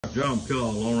John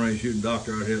McCullough, Long Range Shooting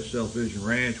Doctor out here at Stealth Vision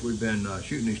Ranch. We've been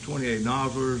shooting these 28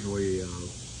 nozzlers. We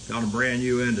got them brand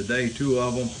new in today, 2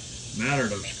 of them.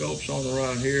 Mounted our scopes on the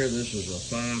right here. This is a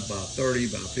 5 by 30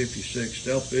 by 56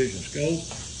 Stealth Vision scope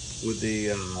with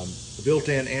the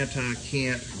built-in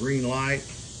anti-cant green light.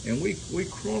 And we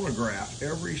chronograph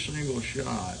every single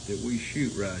shot that we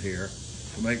shoot right here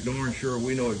to make darn sure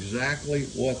we know exactly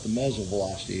what the muzzle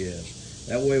velocity is.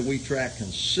 That way we track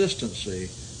consistency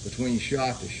between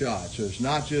shot to shot. So it's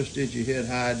not just did you hit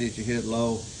high, did you hit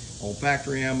low. On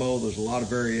factory ammo, there's a lot of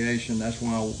variation. That's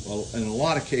why in a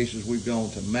lot of cases we've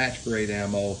gone to match grade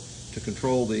ammo to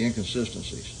control the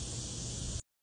inconsistencies.